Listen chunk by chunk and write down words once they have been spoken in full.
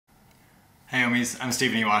Hey Omies, I'm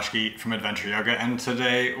Ewashkiw from Adventure Yoga, and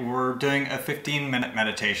today we're doing a 15-minute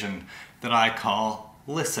meditation that I call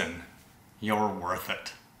Listen, You're Worth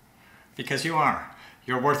It. Because you are.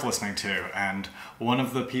 You're worth listening to, and one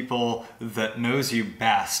of the people that knows you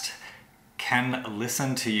best can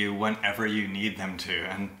listen to you whenever you need them to,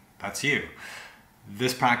 and that's you.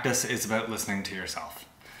 This practice is about listening to yourself.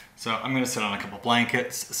 So I'm going to sit on a couple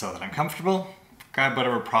blankets so that I'm comfortable, grab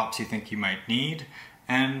whatever props you think you might need,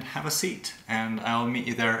 and have a seat, and I'll meet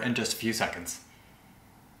you there in just a few seconds.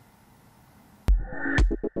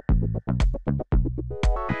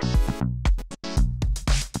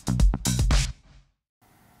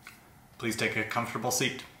 Please take a comfortable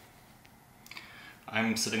seat.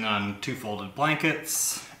 I'm sitting on two folded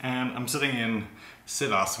blankets, and I'm sitting in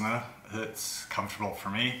Siddhasana. It's comfortable for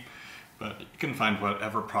me, but you can find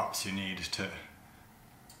whatever props you need to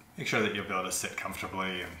make sure that you'll be able to sit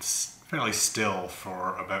comfortably and fairly still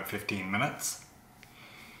for about 15 minutes.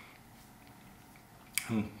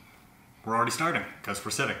 And we're already starting because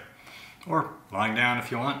we're sitting. Or lying down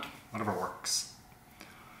if you want, whatever works.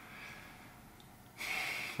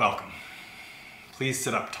 Welcome. Please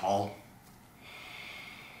sit up tall.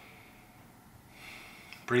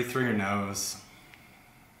 Breathe through your nose.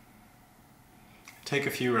 Take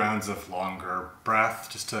a few rounds of longer breath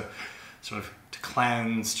just to sort of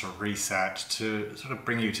cleanse, to reset, to sort of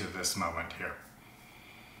bring you to this moment here.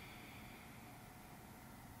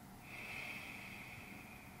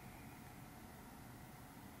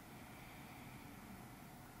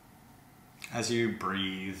 As you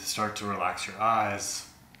breathe, start to relax your eyes.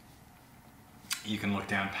 You can look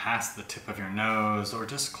down past the tip of your nose, or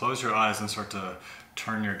just close your eyes and start to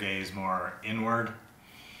turn your gaze more inward.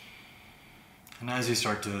 And as you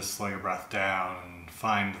start to slow your breath down and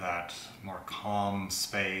find that more calm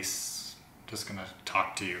space, I'm just going to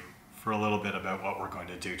talk to you for a little bit about what we're going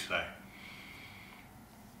to do today.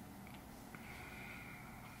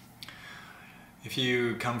 If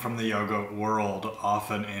you come from the yoga world,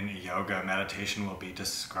 often in yoga, meditation will be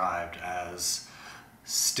described as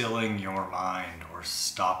stilling your mind or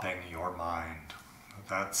stopping your mind.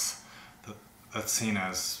 That's seen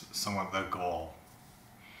as somewhat the goal.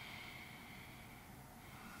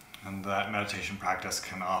 And that meditation practice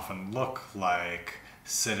can often look like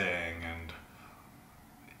sitting and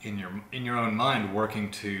in your own mind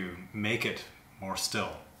working to make it more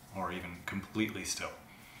still, or even completely still.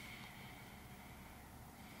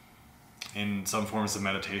 In some forms of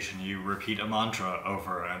meditation, you repeat a mantra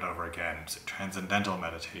over and over again. It's transcendental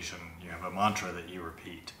meditation. You have a mantra that you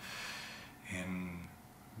repeat. In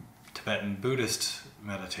Tibetan Buddhist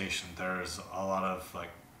meditation, there's a lot of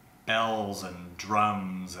bells and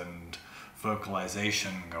drums and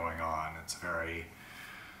vocalization going on. It's a very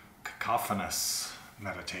cacophonous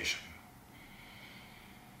meditation.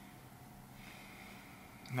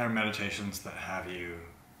 And there are meditations that have you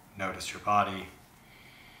notice your body,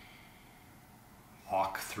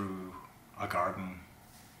 walk through a garden.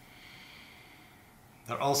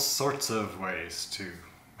 There are all sorts of ways to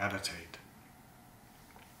meditate.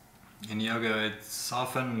 In yoga, it's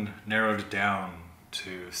often narrowed down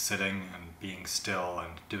to sitting and being still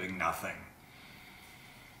and doing nothing.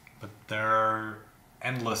 But there are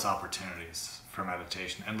endless opportunities for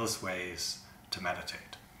meditation, endless ways to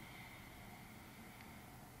meditate.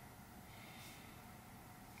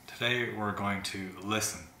 Today we're going to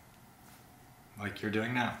listen, like you're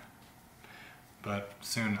doing now. But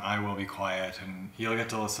soon I will be quiet and you'll get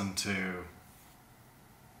to listen to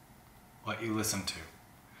what you listen to.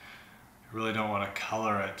 I really don't want to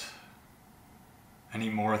color it any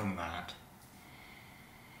more than that.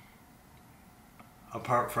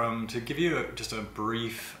 Apart from to give you just a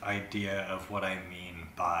brief idea of what I mean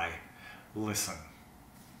by listen.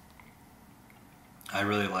 I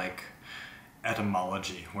really like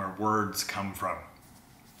etymology, where words come from.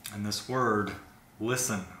 And this word,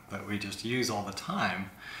 listen, that we just use all the time,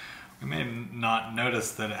 we may not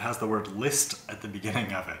notice that it has the word list at the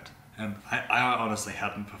beginning of it. And I honestly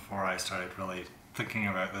hadn't before I started really thinking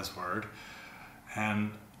about this word.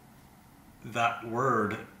 And that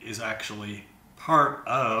word is actually part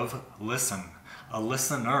of listen. A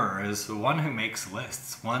listener is the one who makes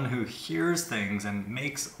lists, one who hears things and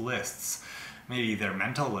makes lists. Maybe they're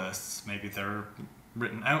mental lists, maybe they're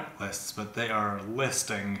written out lists, but they are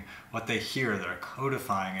listing what they hear, they're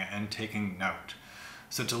codifying it and taking note.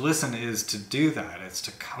 So to listen is to do that, it's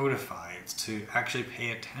to codify, it's to actually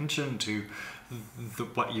pay attention to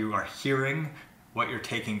what you are hearing, what you're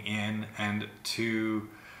taking in, and to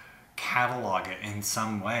catalog it in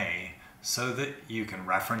some way so that you can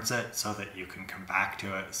reference it, so that you can come back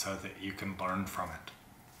to it, so that you can learn from it.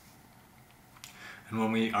 And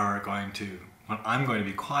when I'm going to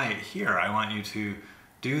be quiet here, I want you to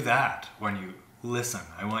do that when you listen.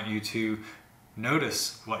 I want you to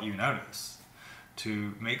notice what you notice,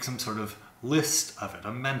 to make some sort of list of it,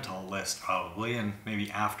 a mental list probably, and maybe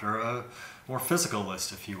after a more physical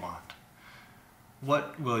list if you want.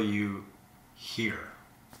 What will you hear?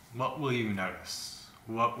 What will you notice?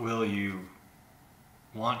 What will you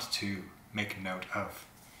want to make note of?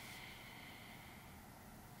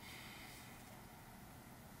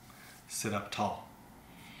 Sit up tall.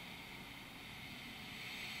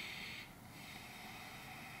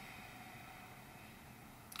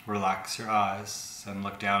 Relax your eyes and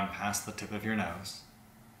look down past the tip of your nose.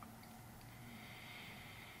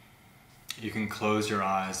 You can close your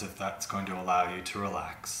eyes if that's going to allow you to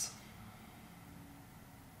relax.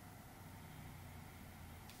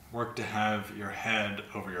 Work to have your head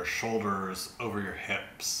over your shoulders, over your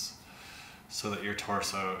hips, so that your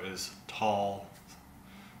torso is tall.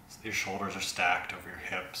 Your shoulders are stacked over your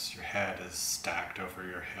hips. Your head is stacked over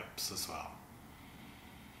your hips as well.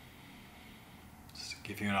 Just to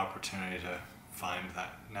give you an opportunity to find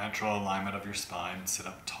that natural alignment of your spine. Sit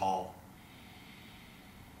up tall.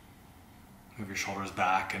 Move your shoulders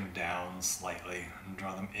back and down slightly and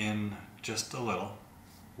draw them in just a little.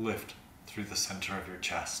 Lift through the center of your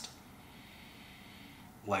chest.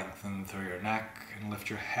 Lengthen through your neck and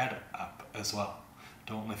lift your head up as well.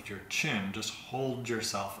 Don't lift your chin, just hold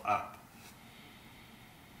yourself up.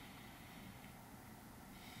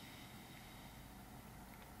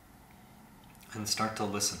 And start to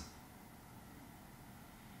listen.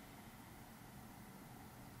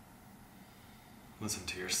 Listen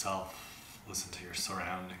to yourself, listen to your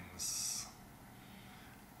surroundings.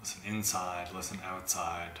 Listen inside, listen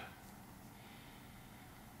outside.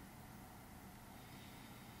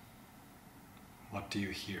 What do you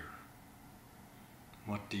hear?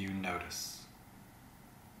 What do you notice?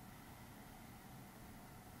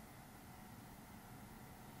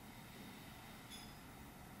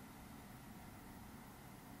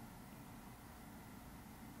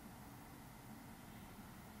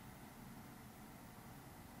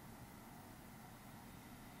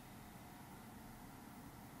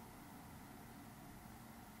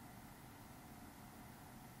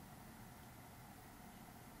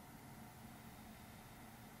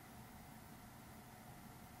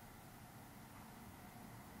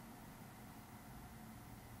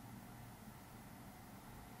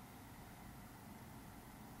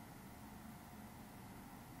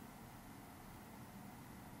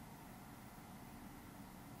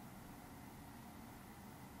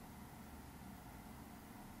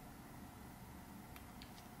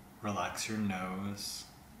 Relax your nose,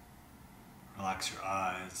 relax your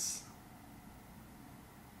eyes,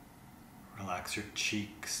 relax your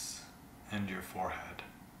cheeks and your forehead.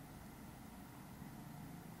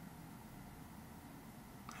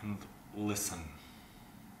 And listen.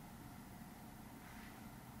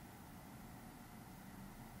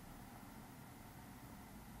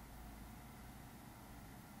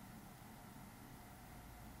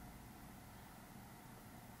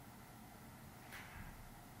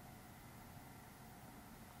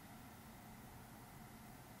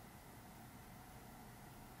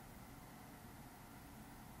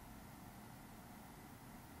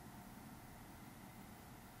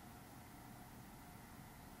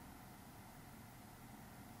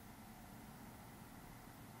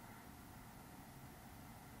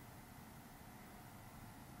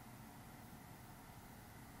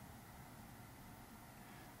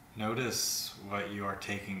 Notice what you are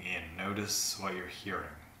taking in. Notice what you're hearing.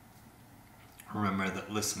 Remember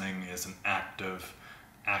that listening is an active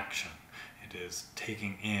action. It is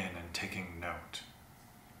taking in and taking note.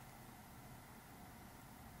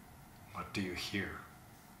 What do you hear?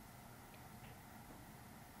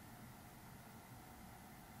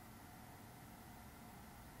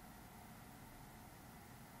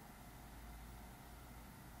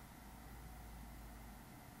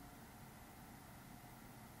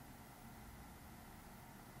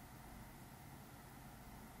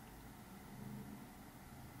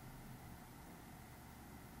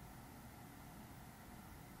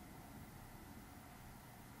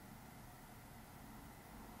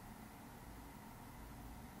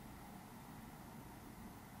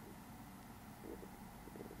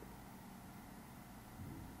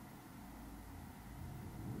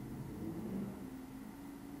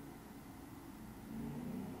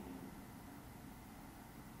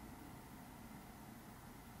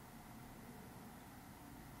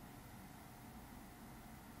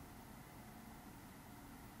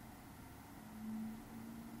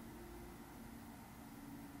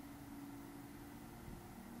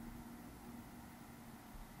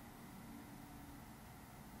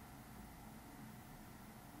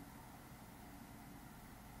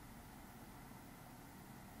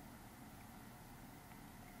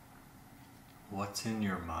 what's in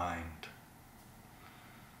your mind?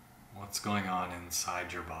 What's going on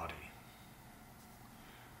inside your body?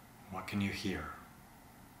 What can you hear?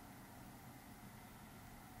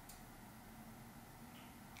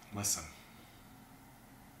 Listen.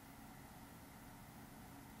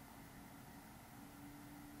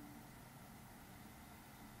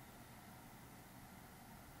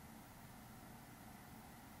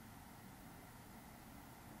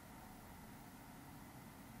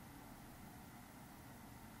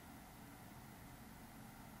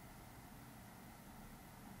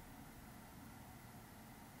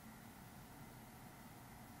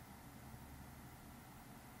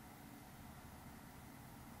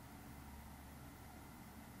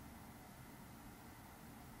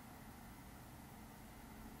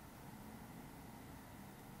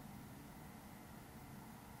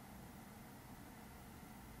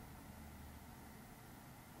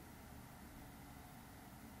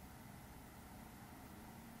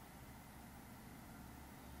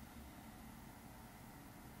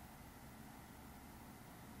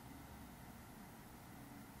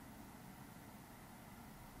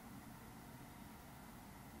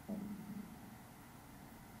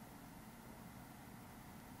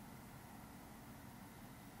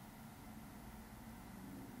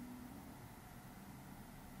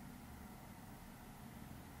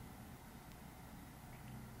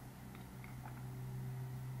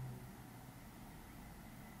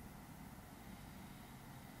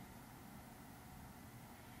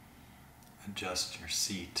 Adjust your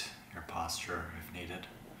seat, your posture if needed.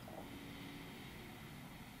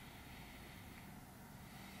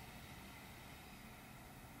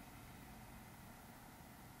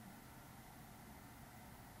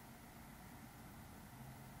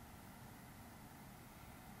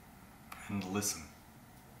 And listen.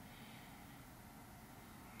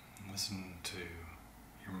 Listen to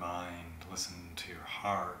your mind, listen to your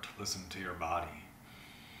heart, listen to your body.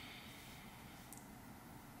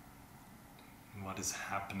 What is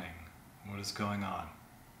happening? What is going on?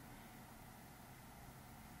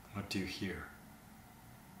 What do you hear?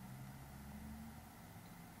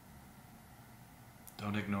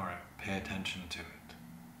 Don't ignore it. Pay attention to it.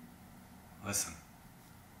 Listen.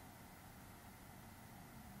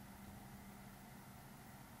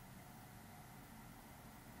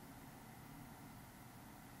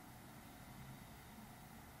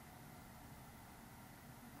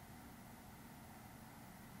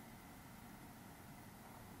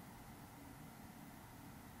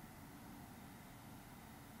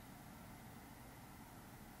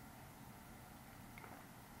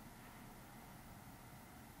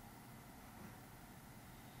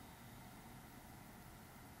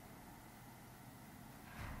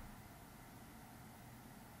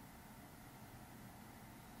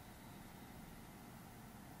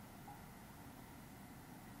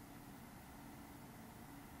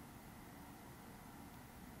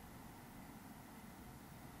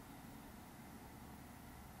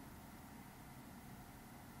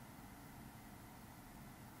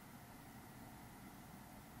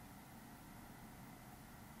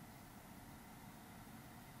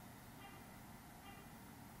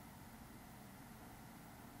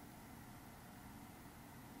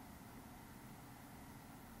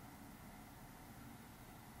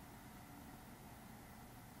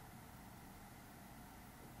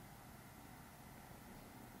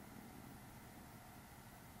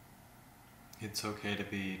 It's okay to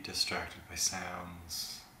be distracted by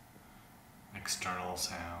sounds, external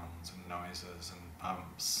sounds and noises and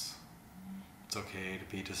bumps. It's okay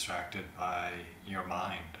to be distracted by your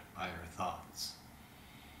mind, by your thoughts.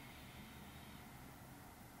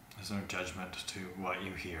 There's no judgment to what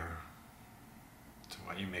you hear, to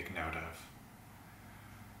what you make note of.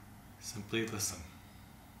 Simply listen.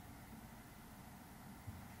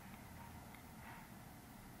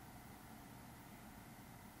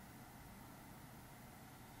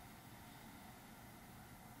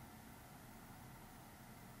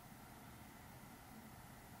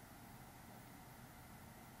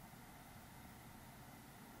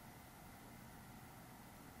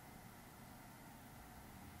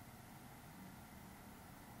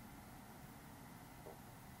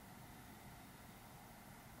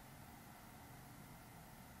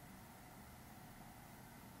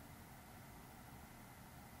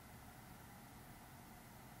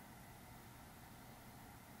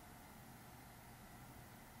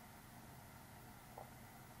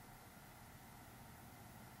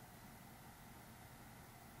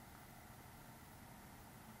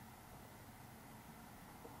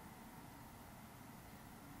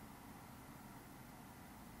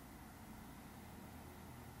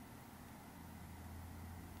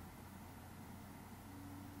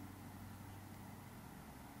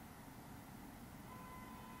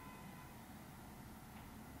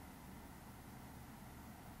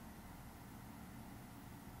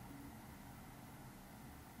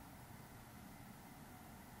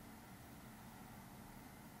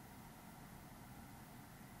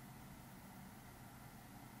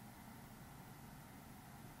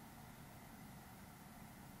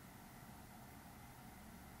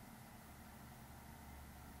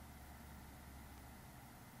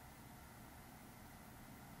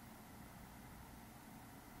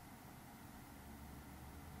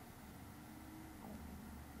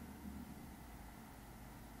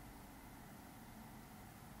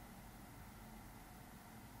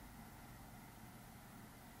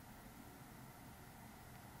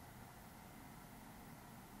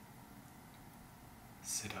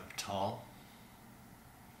 tall.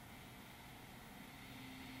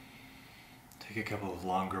 Take a couple of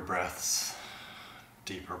longer breaths,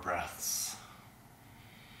 deeper breaths.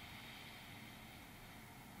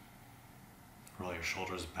 Roll your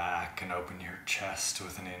shoulders back and open your chest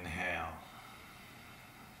with an inhale.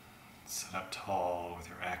 Sit up tall with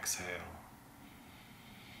your exhale.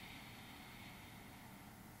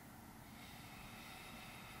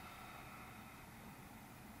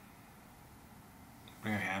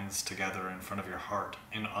 Bring your hands together in front of your heart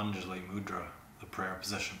in Anjali Mudra, the prayer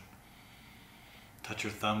position. Touch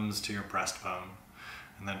your thumbs to your breastbone,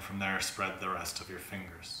 and then from there spread the rest of your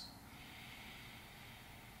fingers.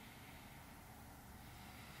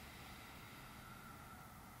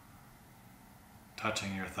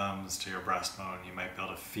 Touching your thumbs to your breastbone, you might be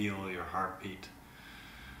able to feel your heartbeat.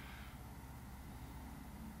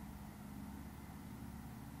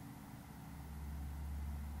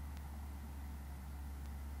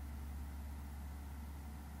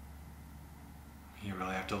 You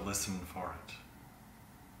really have to listen for it.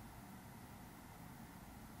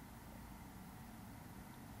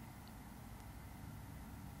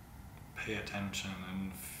 Pay attention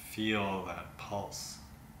and feel that pulse.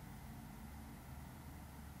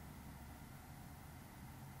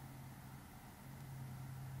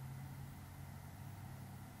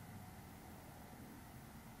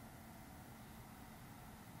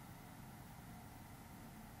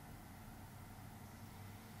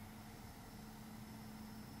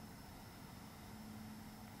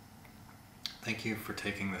 Thank you for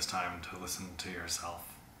taking this time to listen to yourself.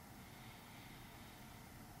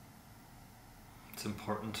 It's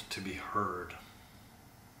important to be heard.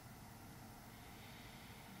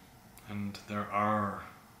 And there are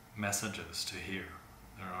messages to hear.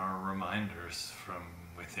 There are reminders from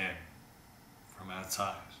within, from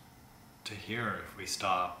outside, to hear if we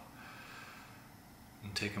stop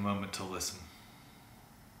and take a moment to listen.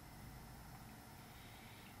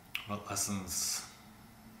 What lessons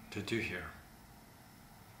did you hear?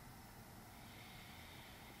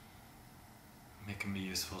 It can be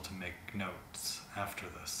useful to make notes after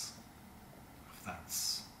this. If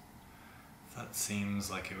that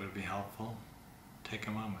seems like it would be helpful, take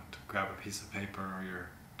a moment, grab a piece of paper or your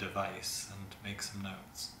device and make some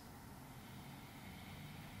notes.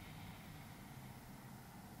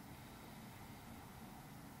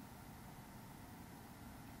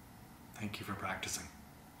 Thank you for practicing.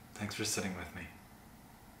 Thanks for sitting with me.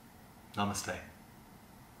 Namaste.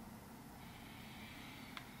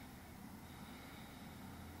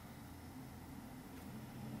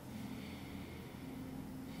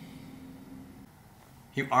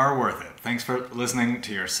 You are worth it. Thanks for listening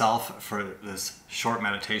to yourself for this short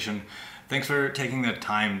meditation. Thanks for taking the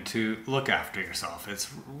time to look after yourself.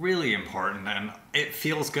 It's really important and it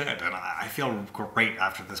feels good, and I feel great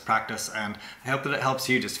after this practice, and I hope that it helps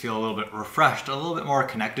you just feel a little bit refreshed, a little bit more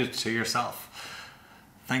connected to yourself.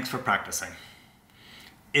 Thanks for practicing.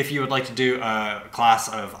 If you would like to do a class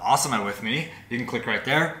of asana with me, you can click right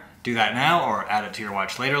there, do that now, or add it to your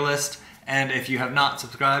watch later list. And if you have not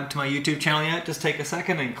subscribed to my YouTube channel yet, just take a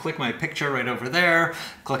second and click my picture right over there.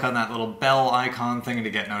 Click on that little bell icon thing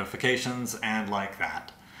to get notifications, and like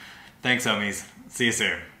that. Thanks, Omies. See you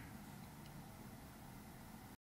soon.